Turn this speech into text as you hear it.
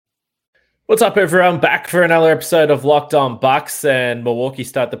What's up, everyone? Back for another episode of Locked On Bucks, and Milwaukee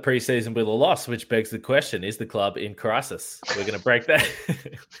start the preseason with a loss, which begs the question: is the club in crisis? We're going to break that.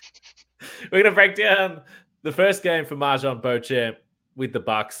 We're going to break down the first game for Marjon Beauchamp with the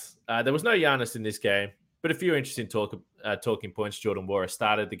Bucks. There was no Giannis in this game, but a few interesting talking points. Jordan Nwora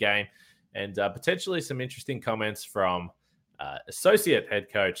started the game, and potentially some interesting comments from associate head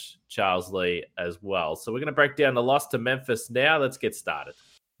coach Charles Lee as well. So we're going to break down the loss to Memphis now. Let's get started.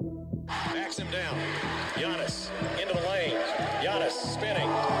 Backs him down. Giannis into the lane. Giannis spinning.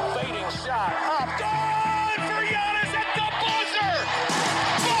 Fading shot. Up. Good for Giannis at the buzzer.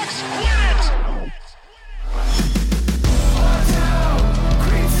 Bucks win it. Our town,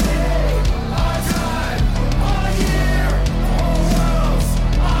 Green City, our time, our year, whole world's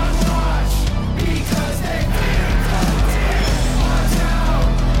on watch because they fear the team. Our town,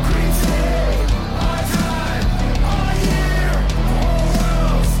 Green City, our time, our year, whole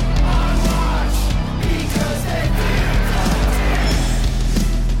world's on watch because they fear the team.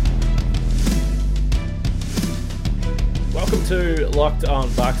 Welcome to Locked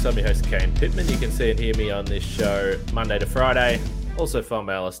On Bucks. I'm your host, Kane Pittman. You can see and hear me on this show Monday to Friday. Also, follow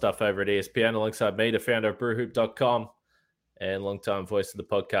my other stuff over at ESPN alongside me, the founder of BrewHoop.com and longtime voice of the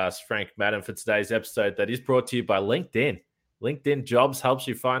podcast, Frank Madden, for today's episode that is brought to you by LinkedIn. LinkedIn Jobs helps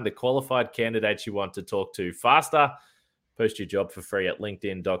you find the qualified candidates you want to talk to faster. Post your job for free at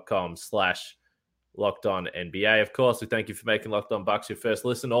linkedin.com/LockedOnNBA. Of course, we thank you for making Locked On Bucks your first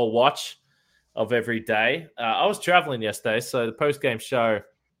listen or watch of every day. I was traveling yesterday, so the post-game show,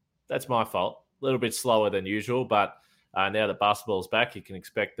 that's my fault. A little bit slower than usual, but now that basketball's back, you can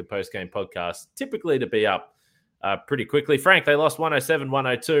expect the post-game podcast typically to be up pretty quickly. Frank, they lost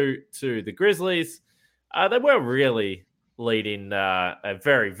 107-102 to the Grizzlies. They were really leading a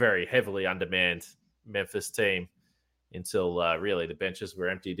very, very heavily undermanned Memphis team until really the benches were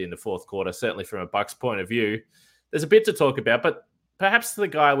emptied in the fourth quarter, certainly from a Bucks point of view. There's a bit to talk about, but perhaps the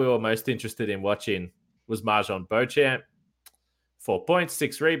guy we were most interested in watching was Marjon Beauchamp. 4 points,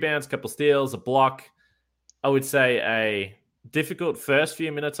 6 rebounds, couple steals, a block. I would say a difficult first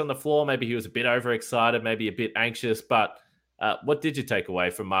few minutes on the floor. Maybe he was a bit overexcited, maybe a bit anxious. But what did you take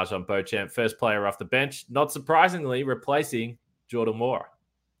away from Marjon Beauchamp? First player off the bench, not surprisingly, replacing Jordan Nwora.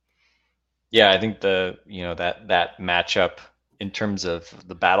 Yeah, I think that matchup in terms of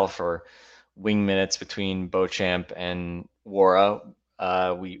the battle for wing minutes between Beauchamp and Nwora,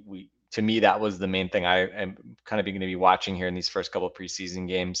 to me, that was the main thing I am kind of going to be watching here in these first couple of preseason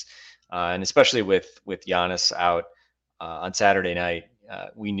games, and especially with Giannis out on Saturday night.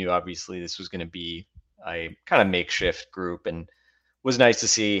 We knew obviously this was going to be a kind of makeshift group, and was nice to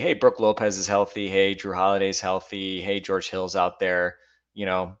see. Hey, Brook Lopez is healthy. Hey, Drew Holiday's healthy. Hey, George Hill's out there,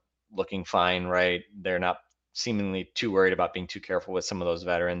 looking fine, right? They're not seemingly too worried about being too careful with some of those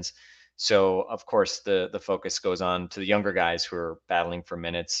veterans. So of course the focus goes on to the younger guys who are battling for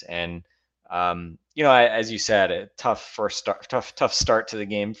minutes. And as you said, a tough start to the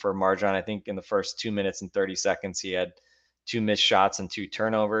game for Marjon. I think in the first 2 minutes and 30 seconds, he had 2 missed shots and 2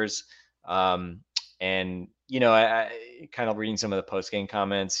 turnovers. I kind of reading some of the post game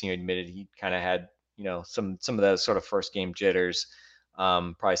comments, he admitted he kind of had, some of those sort of first game jitters,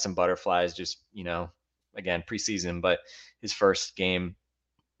 probably some butterflies, just, again, preseason, but his first game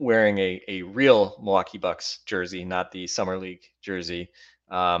wearing a real Milwaukee Bucks jersey, not the Summer League jersey.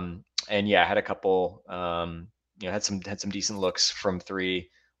 Had a couple, had some decent looks from three,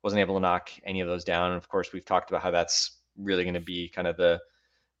 wasn't able to knock any of those down. And of course, we've talked about how that's really going to be kind of the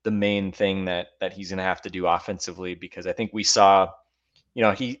main thing that he's going to have to do offensively, because I think we saw,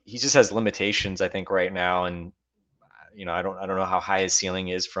 he just has limitations, I think, right now. And, I don't know how high his ceiling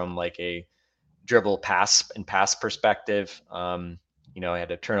is from like a dribble pass perspective. He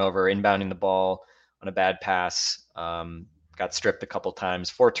had a turnover inbounding the ball on a bad pass, got stripped a couple times.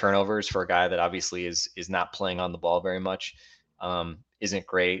 4 turnovers for a guy that obviously is not playing on the ball very much, isn't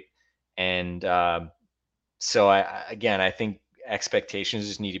great. And so I think expectations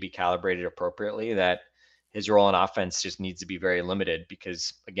just need to be calibrated appropriately, that his role in offense just needs to be very limited,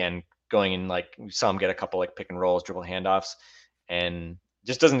 because again, going in, like we saw him get a couple like pick and rolls, dribble handoffs, and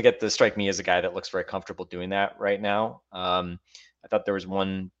just doesn't get to strike me as a guy that looks very comfortable doing that right now. I thought there was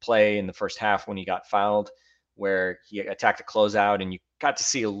one play in the first half when he got fouled where he attacked a closeout, and you got to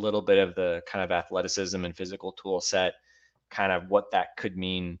see a little bit of the kind of athleticism and physical tool set, kind of what that could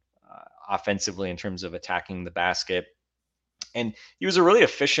mean offensively in terms of attacking the basket. And he was a really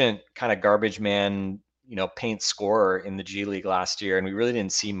efficient kind of garbage man, paint scorer in the G League last year. And we really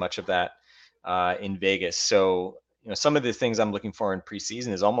didn't see much of that in Vegas. So, some of the things I'm looking for in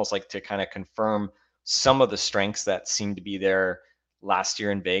preseason is almost like to kind of confirm some of the strengths that seem to be there last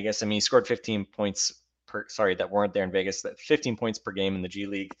year in Vegas. I mean, he scored 15 points that weren't there in Vegas, that 15 points per game in the G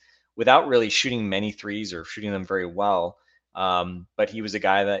League without really shooting many threes or shooting them very well. But he was a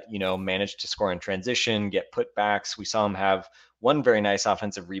guy that, managed to score in transition, get putbacks. We saw him have one very nice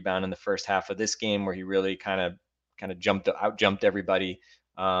offensive rebound in the first half of this game where he really kind of jumped everybody,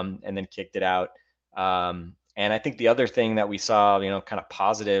 and then kicked it out. And I think the other thing that we saw, kind of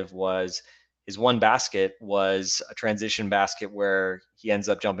positive, was his one basket was a transition basket where he ends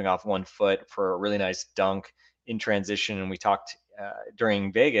up jumping off 1 foot for a really nice dunk in transition. And we talked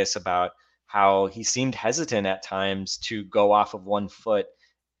during Vegas about how he seemed hesitant at times to go off of 1 foot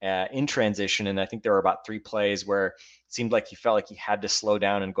in transition. And I think there were about 3 plays where it seemed like he felt like he had to slow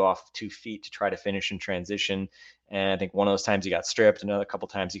down and go off of 2 feet to try to finish in transition. And I think one of those times he got stripped, another couple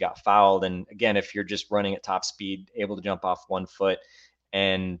times he got fouled. And again, if you're just running at top speed, able to jump off 1 foot,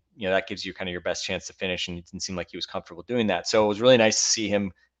 and that gives you kind of your best chance to finish. And it didn't seem like he was comfortable doing that. So it was really nice to see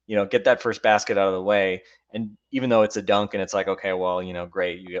him, get that first basket out of the way. And even though it's a dunk and it's like, okay, well,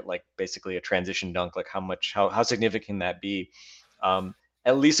 great, you get like basically a transition dunk, like how significant can that be?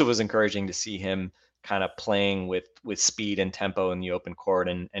 At least it was encouraging to see him kind of playing with speed and tempo in the open court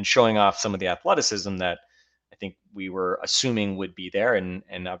and showing off some of the athleticism that I think we were assuming would be there. And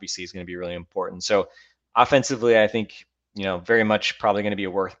obviously is going to be really important. So offensively, I think, very much probably going to be a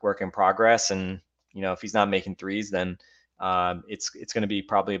work in progress. And, if he's not making threes, then it's going to be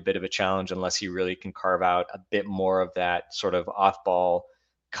probably a bit of a challenge unless he really can carve out a bit more of that sort of off ball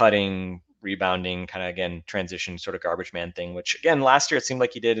cutting, rebounding, kind of, again, transition sort of garbage man thing, which again, last year it seemed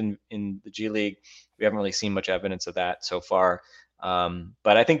like he did in the G League. We haven't really seen much evidence of that so far.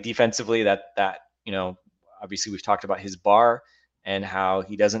 But I think defensively that, obviously we've talked about his bar and how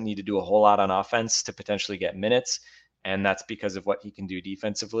he doesn't need to do a whole lot on offense to potentially get minutes. And that's because of what he can do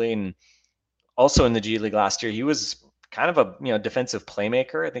defensively. And also in the G League last year, he was kind of a defensive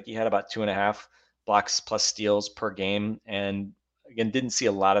playmaker. I think he had about 2.5 blocks plus steals per game. And again, didn't see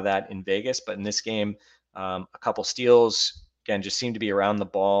a lot of that in Vegas, but in this game, a couple steals, again, just seemed to be around the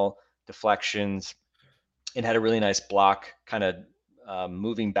ball, deflections, and had a really nice block, kind of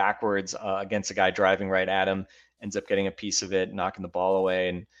moving backwards against a guy driving right at him, ends up getting a piece of it, knocking the ball away.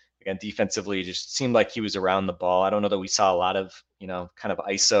 And again, defensively, just seemed like he was around the ball. I don't know that we saw a lot of, kind of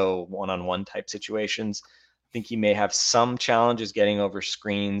ISO one-on-one type situations. I think he may have some challenges getting over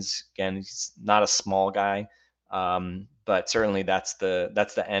screens. Again, he's not a small guy, but certainly that's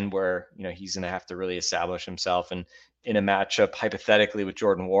the end where, he's going to have to really establish himself. And in a matchup, hypothetically, with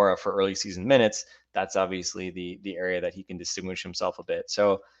Jordan Nwora for early season minutes, that's obviously the area that he can distinguish himself a bit.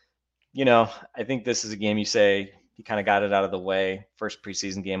 So, I think this is a game you say he kind of got it out of the way, first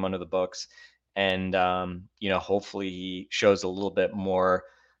preseason game under the books. And, hopefully he shows a little bit more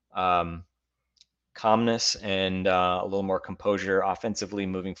calmness and a little more composure offensively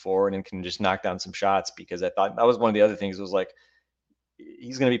moving forward and can just knock down some shots, because I thought that was one of the other things was like,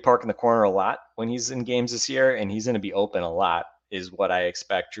 he's going to be parking the corner a lot when he's in games this year, and he's going to be open a lot is what I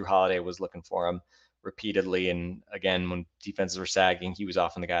expect. Drew Holiday was looking for him repeatedly. And again, when defenses were sagging, he was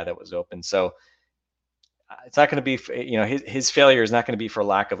often the guy that was open. So it's not going to be, his failure is not going to be for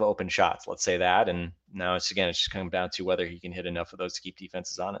lack of open shots. Let's say that. And now it's just coming down to whether he can hit enough of those to keep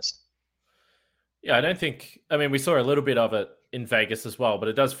defenses honest. Yeah, we saw a little bit of it in Vegas as well, but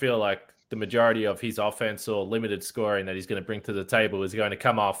it does feel like the majority of his offense or limited scoring that he's going to bring to the table is going to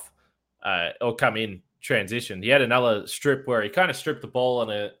come off or come in transition. He had another strip where he kind of stripped the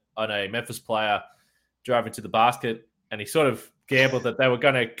ball on a Memphis player driving to the basket, and he sort of gambled that they were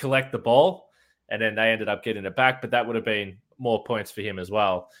going to collect the ball, and then they ended up getting it back, but that would have been more points for him as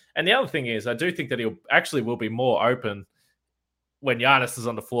well. And the other thing is, I do think that he will be more open when Giannis is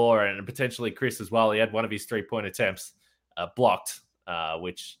on the floor, and potentially Chris as well. He had one of his 3-point attempts blocked,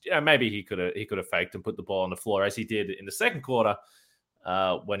 which maybe he could have faked and put the ball on the floor, as he did in the second quarter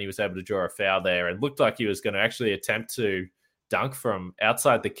when he was able to draw a foul there, and looked like he was going to actually attempt to dunk from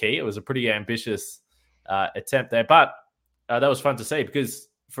outside the key. It was a pretty ambitious attempt there, but that was fun to see, because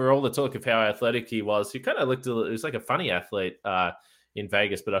for all the talk of how athletic he was, he kind of looked, it was like a funny athlete in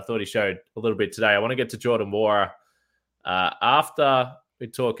Vegas, but I thought he showed a little bit today. I want to get to Jordan Nwora after we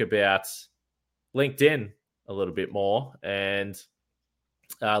talk about LinkedIn a little bit more, and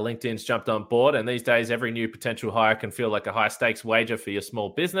LinkedIn's jumped on board, and these days every new potential hire can feel like a high stakes wager for your small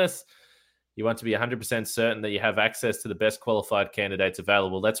business. You want to be 100% certain that you have access to the best qualified candidates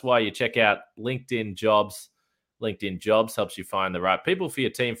available. That's why you check out LinkedIn Jobs. LinkedIn Jobs helps you find the right people for your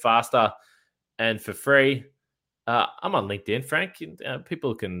team faster and for free. I'm on LinkedIn, Frank.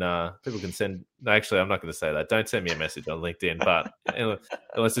 People can send. No, actually, I'm not going to say that. Don't send me a message on LinkedIn, but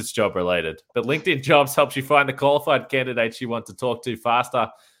unless it's job related. But LinkedIn Jobs helps you find the qualified candidates you want to talk to faster.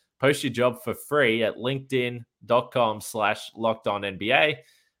 Post your job for free at linkedin.com/lockedonnba.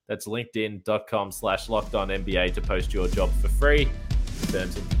 That's linkedin.com/lockedonnba to post your job for free.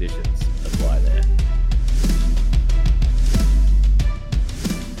 Terms and conditions apply there.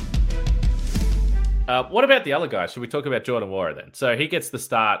 What about the other guy? Should we talk about Jordan Nwora then? So he gets the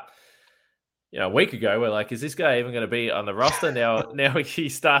start, a week ago. We're like, is this guy even going to be on the roster? Now he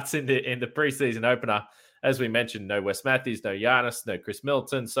starts in the preseason opener. As we mentioned, no Wes Matthews, no Giannis, no Chris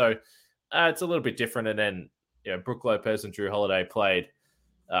Middleton. So it's a little bit different. And then, Brook Lopez and Drew Holiday played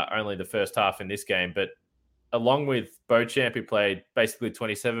only the first half in this game. But along with Beauchamp, who played basically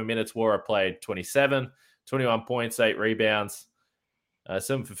 27 minutes, Nwora played 27, 21 points, 8 rebounds.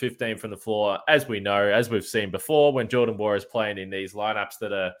 7 for 15 from the floor. As we know, as we've seen before, when Jordan Nwora is playing in these lineups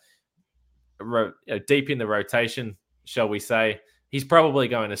that are deep in the rotation, shall we say, he's probably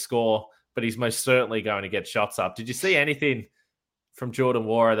going to score, but he's most certainly going to get shots up. Did you see anything from Jordan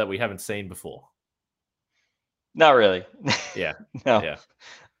Nwora that we haven't seen before? Not really. Yeah. No.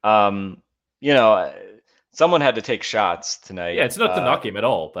 Yeah. Someone had to take shots tonight. Yeah, it's not to knock him at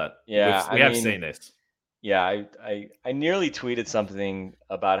all, but yeah, we have seen this. Yeah, I nearly tweeted something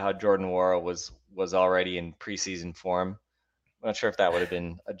about how Jordan Nwora was already in preseason form. I'm not sure if that would have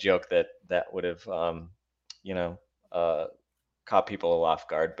been a joke that would have caught people off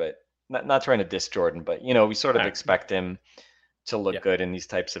guard, but not trying to diss Jordan, but we sort of expect him to look good in these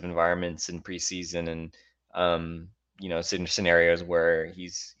types of environments in preseason and scenarios where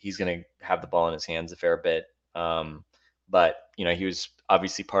he's going to have the ball in his hands a fair bit. But he was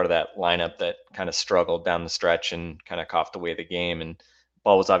obviously part of that lineup that kind of struggled down the stretch and kind of coughed away the game. And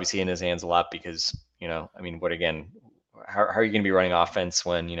ball was obviously in his hands a lot because, how are you going to be running offense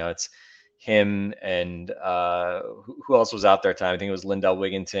when, it's him and who else was out there at the time? I think it was Lindell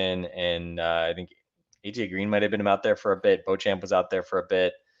Wigginton and I think AJ Green might have been out there for a bit. Beauchamp was out there for a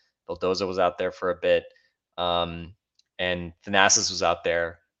bit. Bildoza was out there for a bit. And Thanasis was out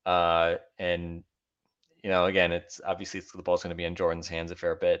there. And again, it's obviously the ball's going to be in Jordan's hands a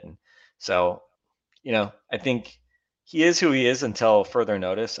fair bit. And so, I think he is who he is until further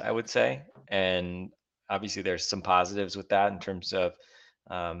notice, I would say. And obviously there's some positives with that in terms of,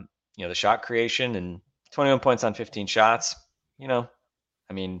 the shot creation and 21 points on 15 shots,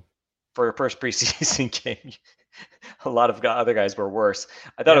 for a first preseason game, a lot of other guys were worse.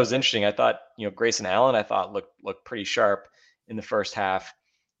 I thought it was interesting. I thought, Grayson Allen, looked pretty sharp in the first half.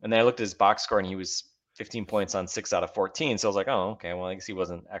 And then I looked at his box score and he was 15 points on 6 out of 14. So I was like, oh, okay. Well, I guess he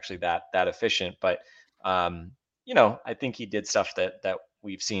wasn't actually that efficient, but I think he did stuff that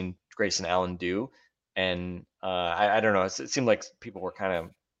we've seen Grayson Allen do. And I don't know. It seemed like people were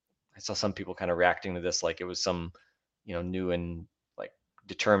I saw some people kind of reacting to this like it was some, new and like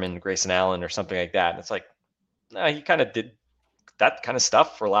determined Grayson Allen or something like that. And it's like, no, he kind of did that kind of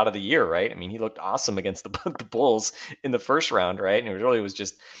stuff for a lot of the year, right? I mean, he looked awesome against the Bulls in the first round, right? And it really was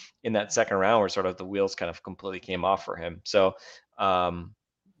just in that second round where sort of the wheels kind of completely came off for him. So, kind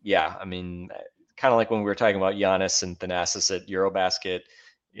of like when we were talking about Giannis and Thanasis at Eurobasket,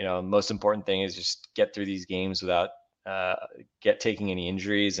 most important thing is just get through these games without taking any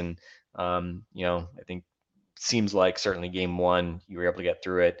injuries. And, I think seems like certainly game one, you were able to get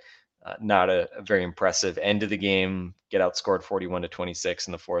through it. Not a very impressive end of the game, get outscored 41-26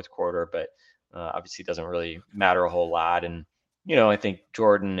 in the fourth quarter, but obviously doesn't really matter a whole lot. And, I think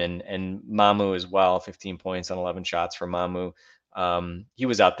Jordan and Mamu as well, 15 points on 11 shots for Mamu. He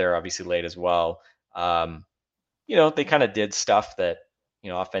was out there obviously late as well. They kind of did stuff that,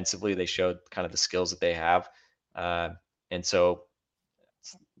 offensively they showed kind of the skills that they have. And so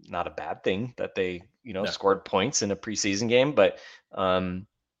it's not a bad thing that they, scored points in a preseason game, but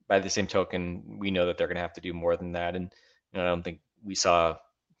by the same token, we know that they're going to have to do more than that. And I don't think we saw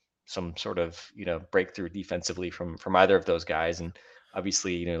some sort of, breakthrough defensively from either of those guys. And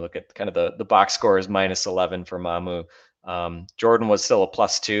obviously, look at kind of the box score is -11 for Mamu. Jordan was still a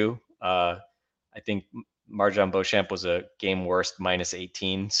 +2. I think MarJon Beauchamp was a game worst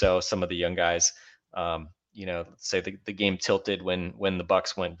 -18. So some of the young guys, say the game tilted when the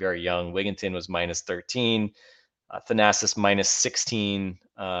Bucks went very young. Wigginton was -13. Thanasis -16,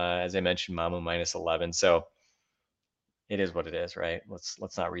 as I mentioned, Mamu -11. So it is what it is, right?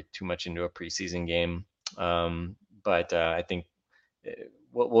 Let's not read too much into a preseason game. But I think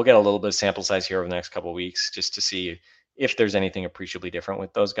we'll get a little bit of sample size here over the next couple of weeks just to see if there's anything appreciably different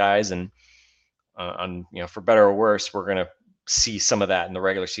with those guys. And for better or worse, we're going to see some of that in the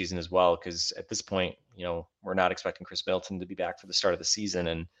regular season as well. Because at this point, we're not expecting Chris Middleton to be back for the start of the season.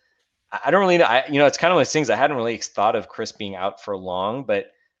 And I don't really know. It's kind of one of those things I hadn't really thought of Chris being out for long,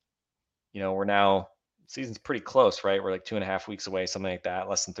 but we're now season's pretty close, right? We're like 2.5 weeks away, something like that,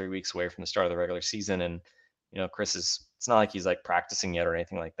 less than 3 weeks away from the start of the regular season. And, Chris it's not like he's like practicing yet or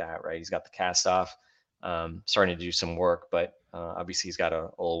anything like that, right? He's got the cast off, starting to do some work, but obviously he's got a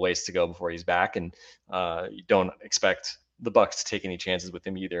little ways to go before he's back. And you don't expect the Bucks to take any chances with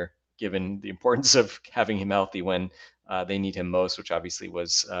him either, given the importance of having him healthy when they need him most, which obviously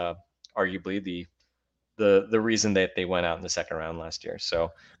was arguably the reason that they went out in the second round last year.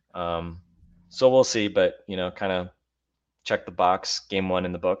 So we'll see, but kind of check the box, game one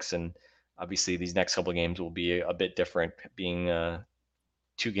in the books. And obviously these next couple of games will be a bit different, being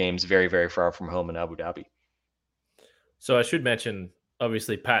 2 games very, very far from home in Abu Dhabi. So I should mention,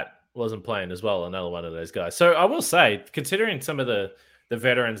 obviously Pat wasn't playing as well, another one of those guys. So I will say, considering some of the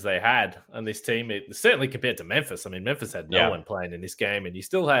veterans they had on this team, it certainly compared to Memphis. I mean, Memphis had no one playing in this game, and you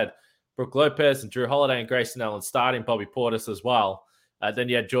still had Brook Lopez and Drew Holiday and Grayson Allen starting, Bobby Portis as well. Then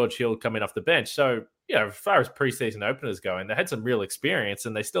you had George Hill coming off the bench. So, as far as preseason openers going, they had some real experience,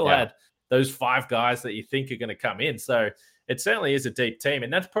 and they still had those 5 guys that you think are going to come in. So it certainly is a deep team.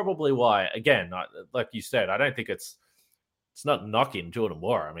 And that's probably why, again, like you said, I don't think it's not knocking Jordan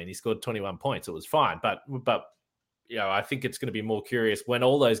Moore. I mean, he scored 21 points. It was fine. But I think it's going to be more curious when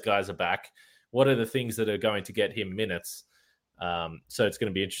all those guys are back. What are the things that are going to get him minutes? So it's going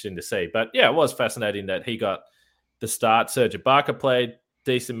to be interesting to see. But it was fascinating that he got the start. Serge Ibaka played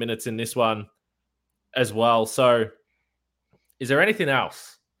decent minutes in this one as well. So is there anything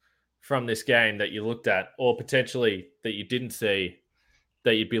else from this game that you looked at, or potentially that you didn't see,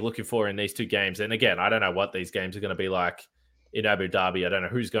 that you'd be looking for in these 2 games? And again, I don't know what these games are going to be like in Abu Dhabi. I don't know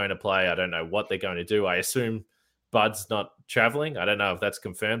who's going to play. I don't know what they're going to do. I assume Bud's not traveling. I don't know if that's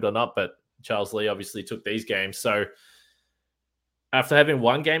confirmed or not, but Charles Lee obviously took these games. So after having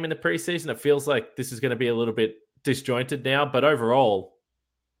 1 game in the preseason, it feels like this is going to be a little bit disjointed now. But overall,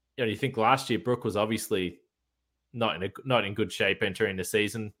 you think last year Brook was obviously not in good shape entering the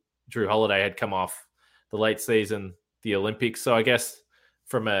season. Drew Holiday had come off the late season, the Olympics. So I guess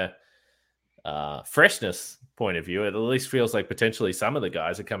from a freshness point of view, it at least feels like potentially some of the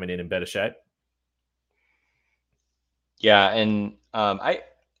guys are coming in better shape. Yeah, and I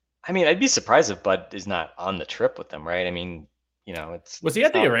mean, I'd be surprised if Bud is not on the trip with them, right? I mean, was he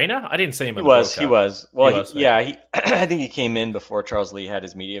at the arena? I didn't see him. He was. Well, he I think he came in before Charles Lee had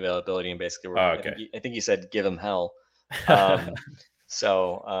his media availability, and basically, I think he said, "Give him hell."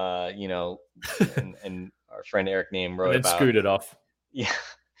 So, and our friend Eric Name wrote and then about scooted off. Yeah.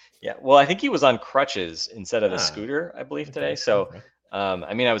 Well, I think he was on crutches instead of the scooter, I believe, today. So,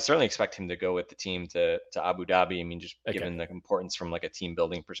 I mean, I would certainly expect him to go with the team to Abu Dhabi. I mean, just given the importance from like a team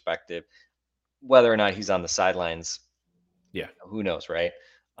building perspective, whether or not he's on the sidelines, who knows, right?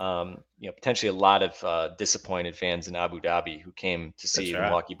 Potentially a lot of disappointed fans in Abu Dhabi who came to see the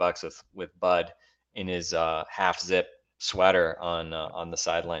Milwaukee Bucks with Bud in his half zip sweater on the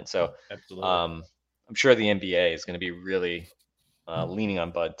sideline. So I'm sure the NBA is going to be really leaning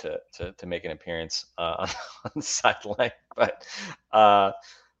on Bud to make an appearance on the sideline. But by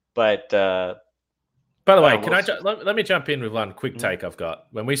the way, let me jump in with one quick take I've got.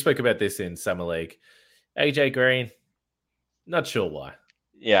 When we spoke about this in Summer League, AJ Green, not sure why.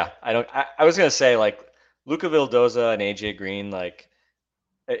 Yeah, I was gonna say, like, Luca Vildoza and AJ Green, like,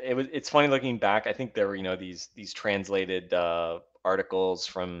 it's funny looking back. I think there were these translated articles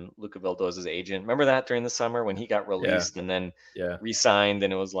from Luca Vildoza's agent. Remember that during the summer when he got released and then re-signed,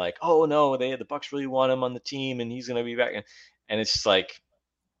 and it was like, oh no, the Bucks really want him on the team and he's gonna be back. And it's just like,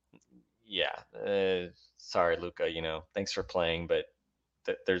 sorry, Luca, thanks for playing, but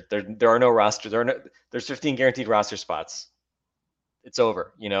there are no rosters. There's 15 guaranteed roster spots. It's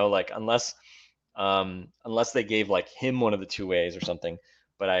over, like unless they gave like him one of the 2 ways or something,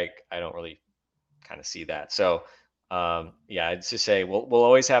 but I don't really kind of see that. So I'd just say we'll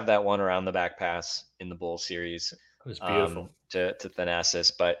always have that one around the back pass in the Bulls series. It was beautiful to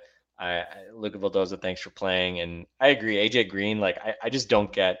Thanasis, but Luca Vildoza, thanks for playing, and I agree. AJ Green, like I just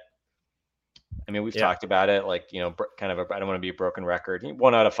don't get. I mean, we've talked about it, like kind of. I don't want to be a broken record.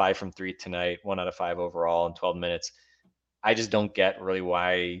 1 out of 5 from 3 tonight. 1 out of 5 overall in 12 minutes. I just don't get really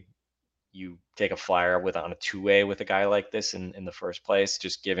why you take a flyer on a 2-way with a guy like this in the first place,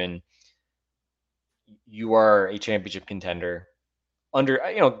 just given you are a championship contender. Under,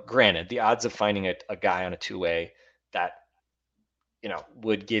 granted, the odds of finding a guy on a 2-way that,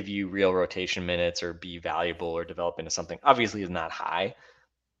 would give you real rotation minutes or be valuable or develop into something obviously is not high.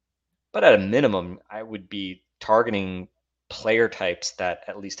 But at a minimum, I would be targeting player types that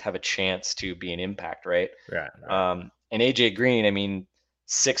at least have a chance to be an impact, right? Right. And AJ Green, I mean,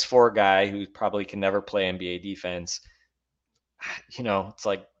 6'4" guy who probably can never play NBA defense. It's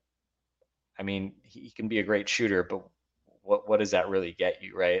like, I mean, he can be a great shooter, but what does that really get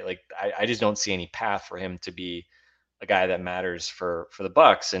you, right? Like, I just don't see any path for him to be a guy that matters for the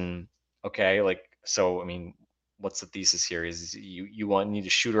Bucks. And okay, like, so I mean, what's the thesis here? Is you need a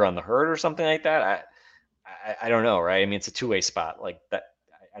shooter on the hurt or something like that? I don't know, right? I mean, it's a two-way spot like that.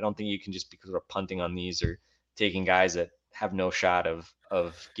 I don't think you can just, because we're punting on these or taking guys that have no shot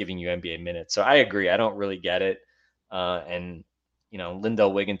of giving you NBA minutes. So I agree. I don't really get it. And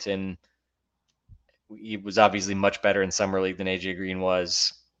Lindell Wigginton, he was obviously much better in summer league than AJ Green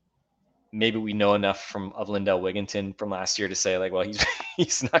was. Maybe we know enough of Lindell Wigginton from last year to say, like, well,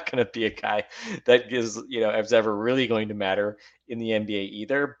 he's not going to be a guy that is ever really going to matter in the NBA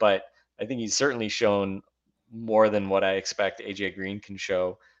either. But I think he's certainly shown more than what I expect AJ Green can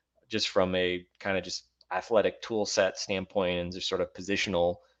show, just from a kind of just athletic tool set standpoint and just sort of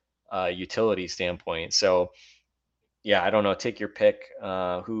positional utility standpoint. So yeah, I don't know. Take your pick.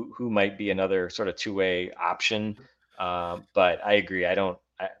 Who might be another sort of two-way option? But I agree.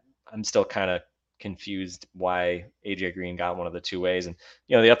 I'm still kind of confused why AJ Green got one of the two ways. And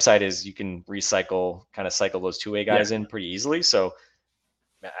the upside is you can cycle those two-way guys in pretty easily. So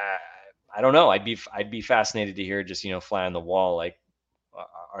I don't know. I'd be fascinated to hear just fly on the wall. Like,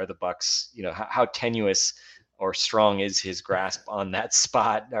 are the Bucks? How tenuous or strong is his grasp on that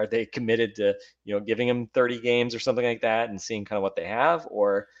spot? Are they committed to giving him 30 games or something like that and seeing kind of what they have,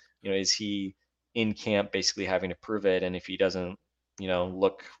 or is he in camp basically having to prove it? And if he doesn't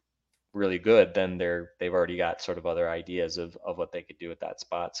look really good, then they've already got sort of other ideas of what they could do at that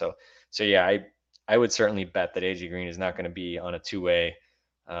spot. So yeah, I would certainly bet that AJ Green is not going to be on a two-way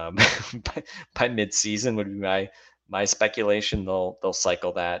by mid-season. Would be my speculation. They'll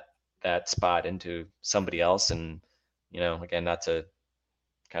cycle that spot into somebody else. And again, not to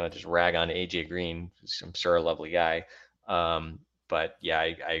kind of just rag on AJ Green, who's I'm sure a lovely guy, but yeah,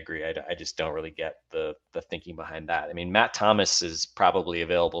 I agree. I just don't really get the thinking behind that. I mean, Matt Thomas is probably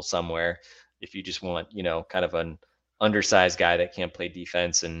available somewhere if you just want kind of an undersized guy that can't play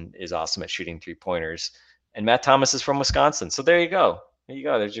defense and is awesome at shooting 3-pointers. And Matt Thomas is from Wisconsin, so there you go.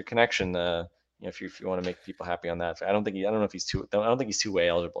 There's your connection. If you want to make people happy on that. I don't know if he's two-way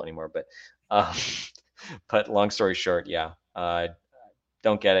eligible anymore. But long story short, yeah,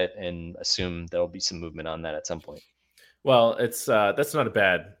 don't get it and assume there'll be some movement on that at some point. Well, it's that's not a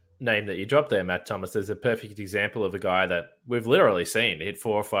bad name that you dropped there, Matt Thomas. There's a perfect example of a guy that we've literally seen hit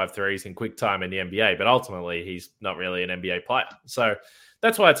 4 or 5 threes in quick time in the NBA, but ultimately he's not really an NBA player. So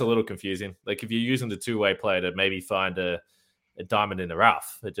that's why it's a little confusing. Like, if you're using the two-way player to maybe find a diamond in the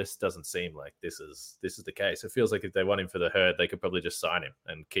rough, it just doesn't seem like this is the case. It feels like if they want him for the herd, they could probably just sign him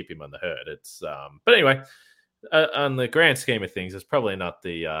and keep him on the herd. It's but anyway, on the grand scheme of things, it's probably not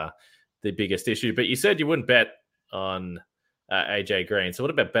the biggest issue. But you said you wouldn't bet on AJ Green. So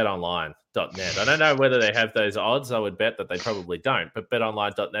what about betonline.net? I don't know whether they have those odds. I would bet that they probably don't. But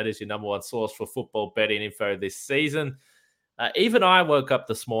betonline.net is your number one source for football betting info this season. Even I woke up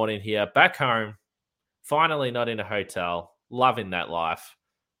this morning here, back home, finally not in a hotel, loving that life.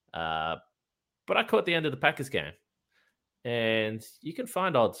 But I caught the end of the Packers game. And you can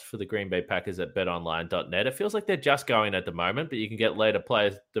find odds for the Green Bay Packers at betonline.net. It feels like they're just going at the moment, but you can get later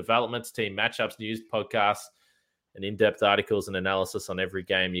player developments, team matchups, news, podcasts, and in-depth articles and analysis on every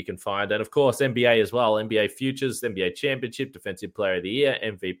game you can find. And, of course, NBA as well. NBA Futures, NBA Championship, Defensive Player of the Year,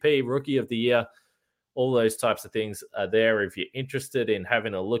 MVP, Rookie of the Year. All those types of things are there if you're interested in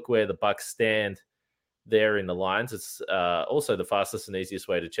having a look where the Bucks stand there in the lines. It's also the fastest and easiest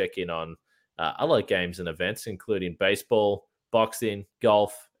way to check in on other games and events, including baseball, boxing,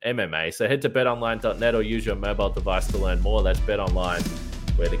 golf, MMA. So head to betonline.net or use your mobile device to learn more. That's BetOnline,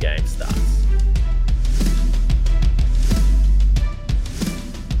 where the game starts.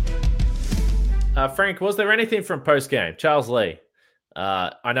 Frank, was there anything from post-game? Charles Lee.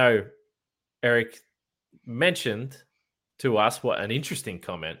 I know Eric mentioned to us what an interesting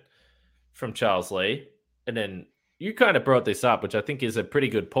comment from Charles Lee. And then you kind of brought this up, which I think is a pretty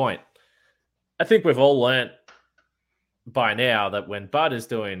good point. I think we've all learnt by now that when Bud is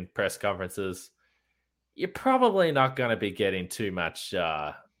doing press conferences, you're probably not going to be getting too much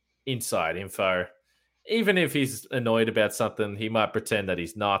inside info. Even if he's annoyed about something, he might pretend that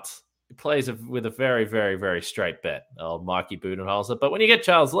he's not. He plays with a very, very, very straight bet, old Mikey Budenholzer. But when you get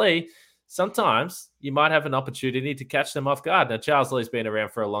Charles Lee, sometimes you might have an opportunity to catch them off guard. Now, Charles Lee's been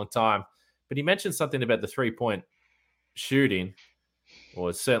around for a long time, but he mentioned something about the 3-point shooting. or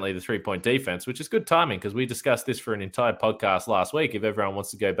it's certainly the 3-point defense, which is good timing because we discussed this for an entire podcast last week. If everyone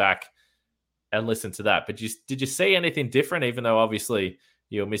wants to go back and listen to that, but did you see anything different? Even though obviously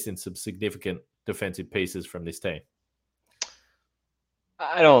you're missing some significant defensive pieces from this team.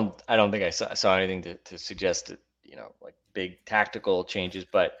 I don't think I saw anything to suggest that, like big tactical changes,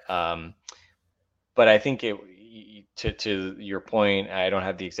 but I think to your point, I don't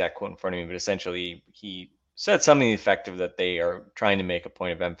have the exact quote in front of me, but essentially he said something effective that they are trying to make a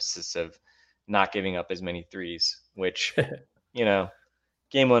point of emphasis of not giving up as many threes, which,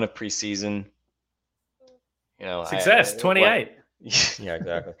 game 1 of preseason, success, 28. Yeah,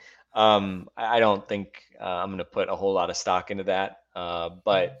 exactly. I don't think I'm going to put a whole lot of stock into that.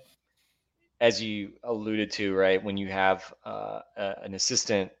 But as you alluded to, right, when you have an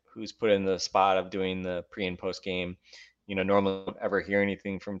assistant who's put in the spot of doing the pre and post game, normally don't ever hear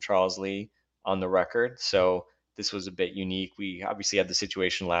anything from Charles Lee on the record. So this was a bit unique. We obviously had the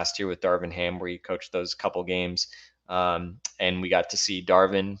situation last year with Darvin Ham where he coached those couple games. And we got to see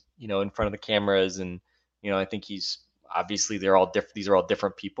Darvin, in front of the cameras. And, I think obviously these are all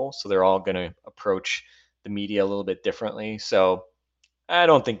different people. So they're all going to approach the media a little bit differently. So I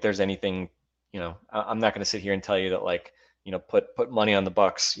don't think there's anything, I'm not going to sit here and tell you that put money on the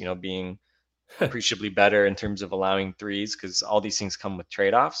Bucks, being appreciably better in terms of allowing threes, because all these things come with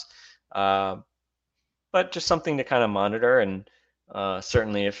trade-offs. But just something to kind of monitor. And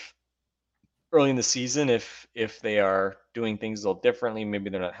certainly if early in the season, if they are doing things a little differently, maybe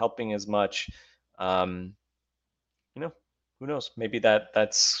they're not helping as much, who knows? Maybe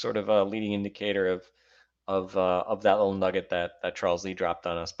that's sort of a leading indicator of that little nugget that Charles Lee dropped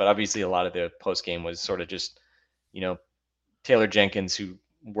on us. But obviously a lot of the post game was sort of just, Taylor Jenkins, who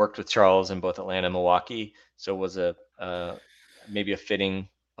worked with Charles in both Atlanta and Milwaukee, so was maybe a fitting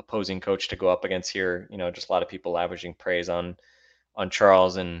opposing coach to go up against here. Just a lot of people lavishing praise on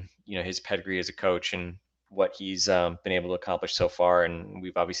Charles and his pedigree as a coach and what he's been able to accomplish so far. And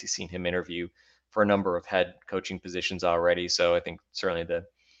we've obviously seen him interview for a number of head coaching positions already. So I think certainly the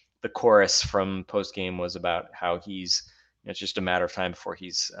chorus from post game was about how it's just a matter of time before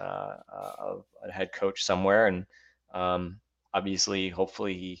he's a head coach somewhere. And obviously,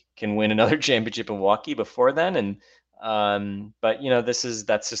 hopefully he can win another championship in Milwaukee before then. And but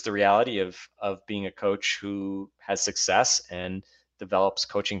that's just the reality of being a coach who has success and develops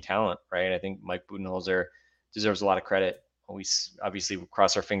coaching talent, right? I think Mike Budenholzer deserves a lot of credit. We obviously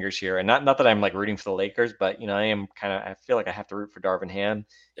cross our fingers here, and not that I'm rooting for the Lakers, but I feel like I have to root for Darvin Ham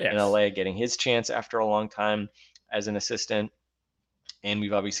in LA, getting his chance after a long time as an assistant. And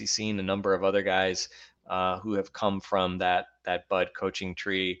we've obviously seen a number of other guys who have come from that Bud coaching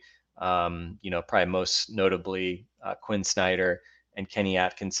tree. Probably most notably Quinn Snyder and Kenny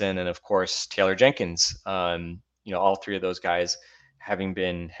Atkinson, and of course Taylor Jenkins. All three of those guys having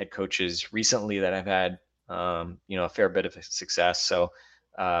been head coaches recently that have had a fair bit of success. So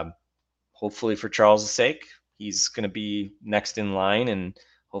hopefully for Charles' sake, he's going to be next in line, and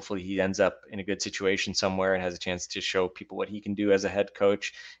hopefully he ends up in a good situation somewhere and has a chance to show people what he can do as a head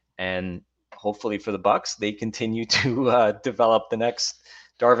coach. And hopefully for the Bucks, they continue to develop the next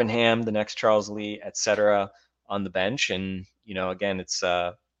Darvin Ham, the next Charles Lee, etc. on the bench. And, again, it's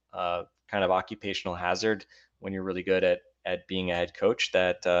kind of occupational hazard when you're really good at being a head coach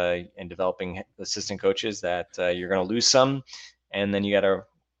that and developing assistant coaches that you're going to lose some, and then you got to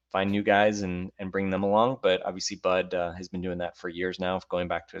find new guys and bring them along. But obviously Bud has been doing that for years now, going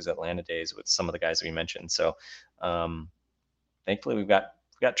back to his Atlanta days with some of the guys that we mentioned. So thankfully we've got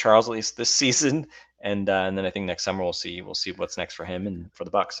Charles at least this season, and then I think next summer we'll see what's next for him and for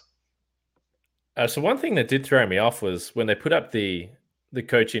the Bucks. So one thing that did throw me off was when they put up the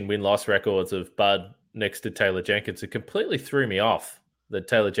coaching win-loss records of Bud next to Taylor Jenkins. It completely threw me off that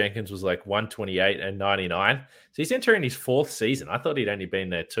Taylor Jenkins was 128 and 99. So he's entering his 4th season. I thought he'd only been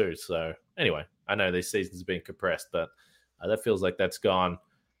there 2. So anyway, I know these seasons have been compressed, but that feels like that's gone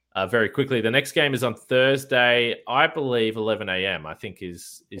very quickly. The next game is on Thursday, I believe 11 a.m. I think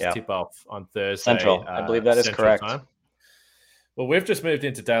is tip-off on Thursday. Central. I believe that is correct. Time. Well, we've just moved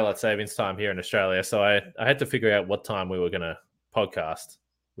into daylight savings time here in Australia, so I had to figure out what time we were going to podcast.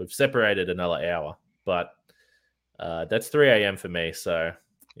 We've separated another hour, but that's 3 a.m. for me. So,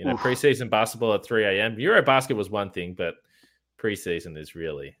 preseason basketball at 3 a.m. Eurobasket was one thing, but preseason is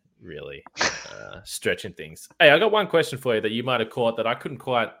really, really stretching things. Hey, I got one question for you that you might have caught that I couldn't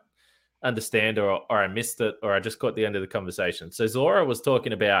quite understand, or I missed it, or I just caught the end of the conversation. So Zora was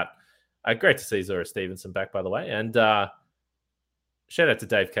talking about, great to see Zora Stevenson back, by the way. And shout out to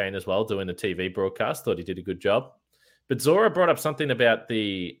Dave Kane as well, doing the TV broadcast. Thought he did a good job. But Zora brought up something about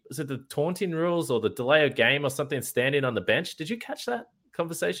the taunting rules or the delay of game or something, standing on the bench. Did you catch that?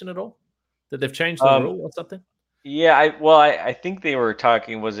 conversation at all? That they've changed the rule or something? Yeah, I think they were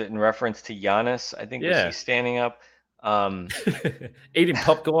talking. Was it in reference to Giannis? I think was Yeah. he standing up? Eating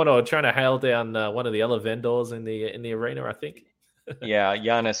popcorn or trying to hail down one of the other vendors in the arena, I think. Yeah,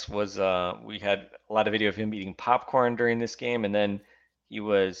 Giannis was. We had a lot of video of him eating popcorn during this game, and then he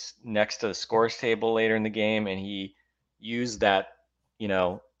was next to the scores table later in the game, and he used that,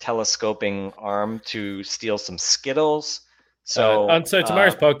 telescoping arm to steal some Skittles. So, so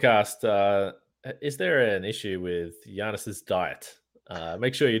tomorrow's podcast, is there an issue with Giannis's diet?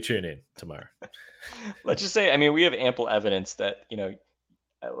 Make sure you tune in tomorrow. let's just say, I mean, we have ample evidence that,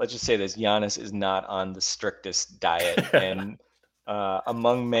 let's just say this: Giannis is not on the strictest diet, and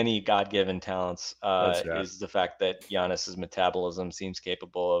among many God-given talents That's right. is the fact that Giannis's metabolism seems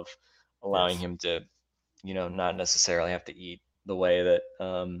capable of allowing him to, not necessarily have to eat the way that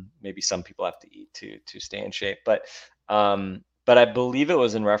maybe some people have to eat to stay in shape. But I believe it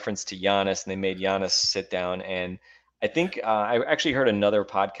was in reference to Giannis, and they made Giannis sit down. And I think I actually heard another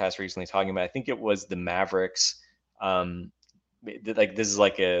podcast recently talking about. I think it was the Mavericks. Like this is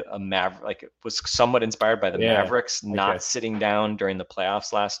like a Maverick, like it was somewhat inspired by the Mavericks not sitting down during the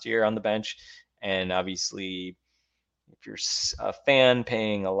playoffs last year on the bench. And obviously, if you're a fan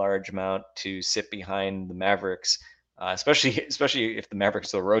paying a large amount to sit behind the Mavericks, especially if the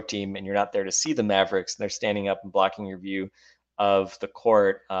Mavericks are the road team and you're not there to see the Mavericks, and they're standing up and blocking your view of the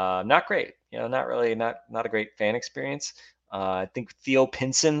court, not great. Not really, not a great fan experience. I think Theo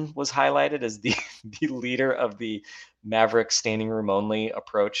Pinson was highlighted as the leader of the Mavericks standing room only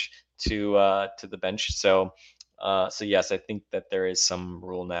approach to the bench. So yes, I think that there is some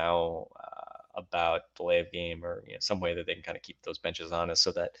rule now about delay of game, or some way that they can kind of keep those benches honest,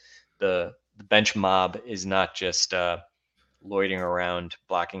 so that the bench mob is not just loitering around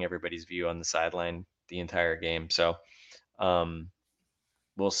blocking everybody's view on the sideline the entire game. So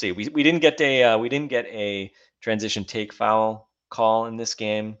we'll see. We didn't get a transition take foul call in this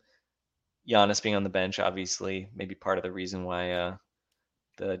game. Giannis being on the bench, obviously, maybe part of the reason why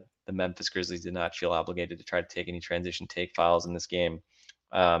the Memphis Grizzlies did not feel obligated to try to take any transition take fouls in this game.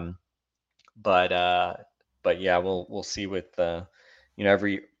 But yeah, we'll see with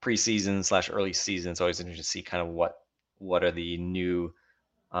every preseason / early season. It's always interesting to see kind of what are the new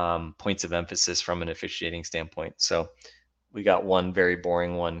points of emphasis from an officiating standpoint. So we got one very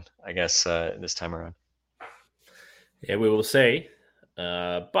boring one, I guess, this time around. Yeah, we will see.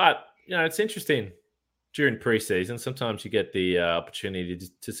 But it's interesting during preseason. Sometimes you get the opportunity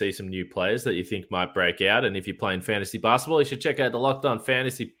to see some new players that you think might break out. And if you're playing fantasy basketball, you should check out the Locked On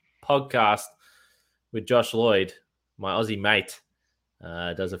Fantasy podcast with Josh Lloyd, my Aussie mate.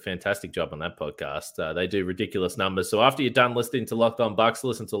 Does a fantastic job on that podcast. They do ridiculous numbers. So after you're done listening to Locked On Bucks,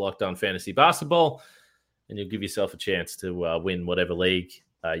 listen to Locked On Fantasy Basketball, and you'll give yourself a chance to win whatever league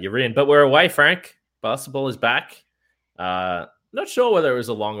you're in. But we're away, Frank. Basketball is back. Not sure whether it was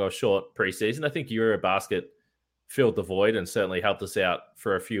a long or short preseason. I think Eurobasket filled the void and certainly helped us out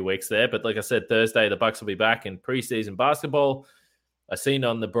for a few weeks there. But like I said, Thursday, the Bucks will be back in preseason basketball. I seen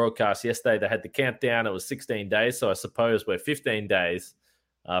on the broadcast yesterday they had the countdown. It was 16 days, so I suppose we're 15 days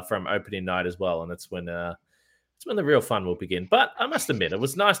from opening night as well, and that's when the real fun will begin. But I must admit, it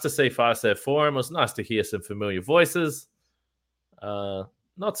was nice to see Fiserv Forum. It was nice to hear some familiar voices.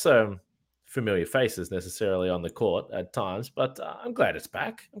 Not so familiar faces necessarily on the court at times, but I'm glad it's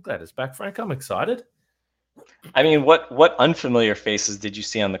back. Frank. I'm excited. I mean, what unfamiliar faces did you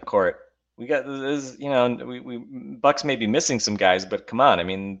see on the court? We got this, we Bucks may be missing some guys, but come on. I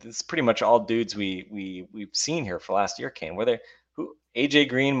mean, it's pretty much all dudes we've seen here for last year. Came were there AJ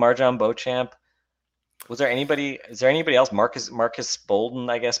Green, Marjon Beauchamp? Is there anybody else? Marcus Bolden,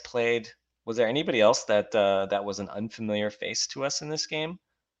 I guess, played. Was there anybody else that was an unfamiliar face to us in this game?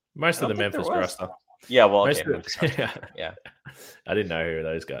 Most of the Memphis roster. Yeah, well, okay, yeah. I didn't know who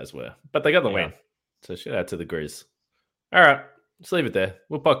those guys were, but they got the win. So shout out to the Grizz. All right, let's leave it there.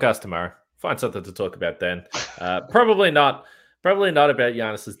 We'll podcast tomorrow. Find something to talk about then. Probably not about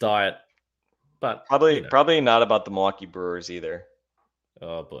Giannis's diet, but probably not about the Milwaukee Brewers either.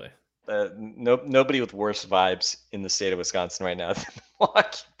 Oh boy. Nobody with worse vibes in the state of Wisconsin right now than the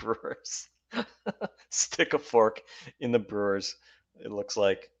Milwaukee Brewers. Stick a fork in the Brewers, it looks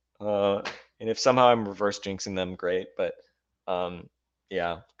like. And if somehow I'm reverse jinxing them, great. But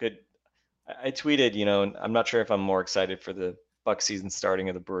yeah, good. I tweeted, I'm not sure if I'm more excited for the Bucks season starting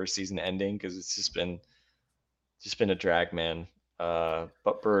or the Brewers season ending, because it's just been a drag, man.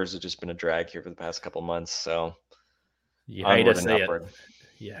 But Brewers have just been a drag here for the past couple months. So you hate to see it.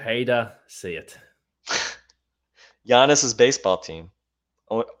 You hate to see it. Giannis's baseball team.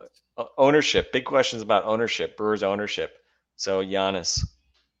 Ownership. Big questions about ownership. Brewers ownership. So Giannis,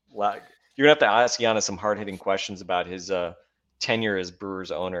 you're gonna have to ask Giannis some hard-hitting questions about his tenure as Brewers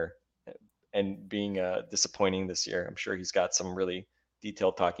owner and being disappointing this year. I'm sure he's got some really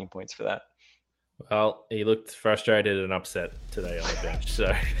detailed talking points for that. Well, he looked frustrated and upset today on the bench. So,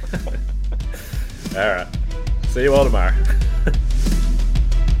 all right. See you all tomorrow.